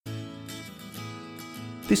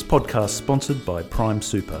This podcast is sponsored by Prime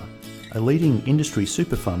Super, a leading industry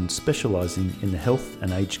super fund specialising in the health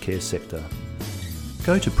and aged care sector.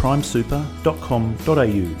 Go to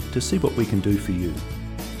primesuper.com.au to see what we can do for you.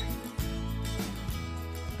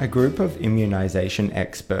 A group of immunisation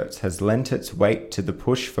experts has lent its weight to the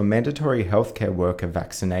push for mandatory healthcare worker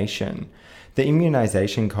vaccination. The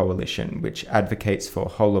Immunisation Coalition, which advocates for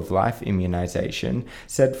whole-of-life immunisation,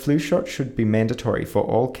 said flu shots should be mandatory for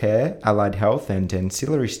all care, allied health and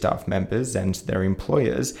ancillary staff members and their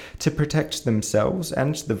employers to protect themselves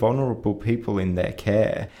and the vulnerable people in their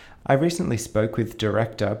care. I recently spoke with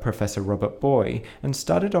Director Professor Robert Booy and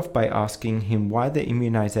started off by asking him why the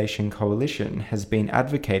Immunisation Coalition has been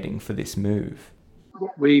advocating for this move.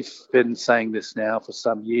 We've been saying this now for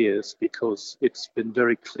some years because it's been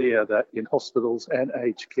very clear that in hospitals and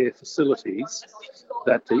aged care facilities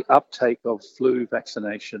that the uptake of flu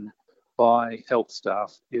vaccination by health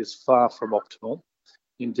staff is far from optimal.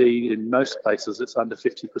 Indeed, in most places it's under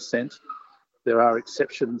 50%. There are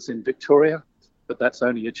exceptions in Victoria, but that's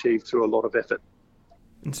only achieved through a lot of effort.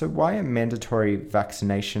 And so why are mandatory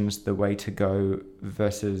vaccinations the way to go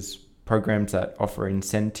versus programs that offer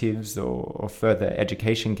incentives or further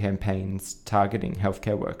education campaigns targeting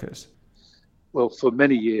healthcare workers? Well, for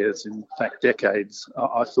many years, in fact decades,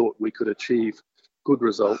 I thought we could achieve good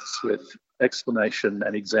results with explanation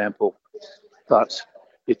and example, but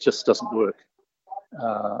it just doesn't work.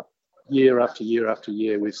 Year after year after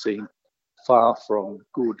year, we've seen far from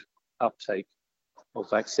good uptake of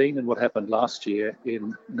vaccine. And what happened last year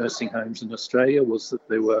in nursing homes in Australia was that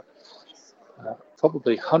there were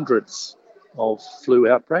probably hundreds of flu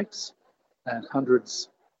outbreaks and hundreds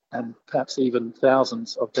and perhaps even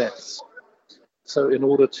thousands of deaths. So in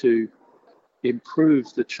order to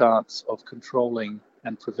improve the chance of controlling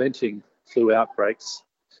and preventing flu outbreaks,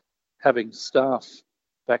 having staff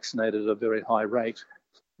vaccinated at a very high rate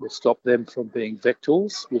will stop them from being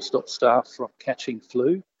vectors, will stop staff from catching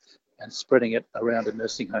flu and spreading it around a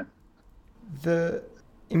nursing home. The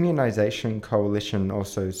Immunisation Coalition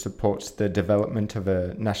also supports the development of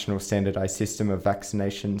a national standardised system of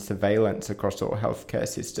vaccination surveillance across all healthcare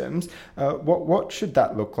systems. What should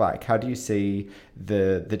that look like? How do you see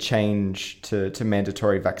the change to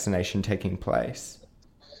mandatory vaccination taking place?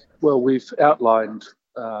 Well, we've outlined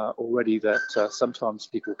already that sometimes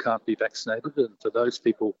people can't be vaccinated, and for those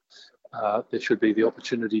people there should be the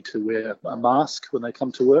opportunity to wear a mask when they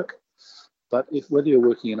come to work. But whether you're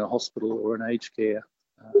working in a hospital or an aged care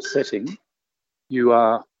setting, you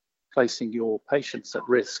are placing your patients at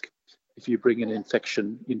risk if you bring an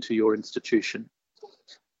infection into your institution.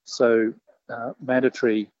 So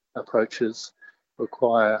mandatory approaches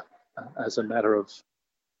require, as a matter of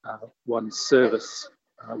one's service,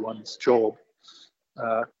 one's job,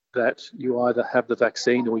 that you either have the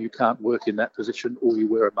vaccine or you can't work in that position or you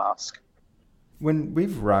wear a mask. When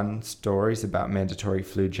we've run stories about mandatory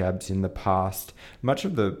flu jabs in the past, much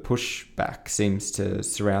of the pushback seems to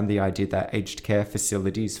surround the idea that aged care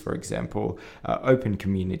facilities, for example, are open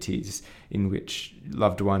communities in which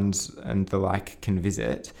loved ones and the like can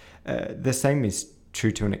visit. The same is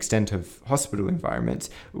true to an extent of hospital environments.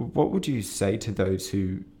 What would you say to those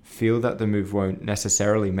who feel that the move won't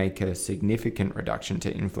necessarily make a significant reduction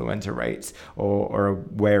to influenza rates or are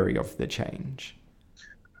wary of the change?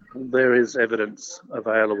 There is evidence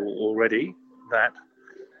available already that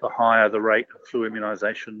the higher the rate of flu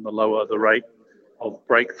immunisation, the lower the rate of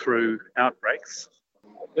breakthrough outbreaks.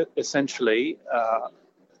 Essentially,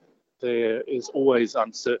 there is always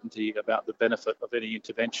uncertainty about the benefit of any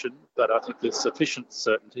intervention, but I think there's sufficient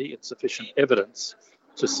certainty and sufficient evidence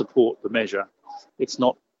to support the measure. It's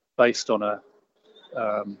not based on a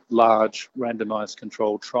large randomised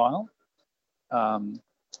controlled trial,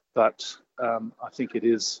 but I think it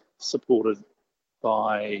is supported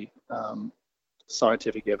by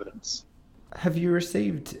scientific evidence. Have you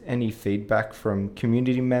received any feedback from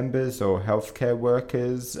community members or healthcare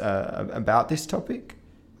workers about this topic?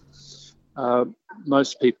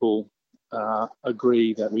 Most people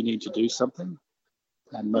agree that we need to do something,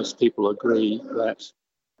 and most people agree that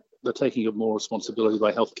the taking of more responsibility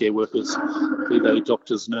by healthcare workers, be they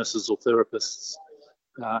doctors, nurses or therapists,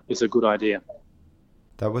 is a good idea.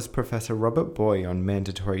 That was Professor Robert Booy on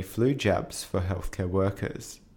mandatory flu jabs for healthcare workers.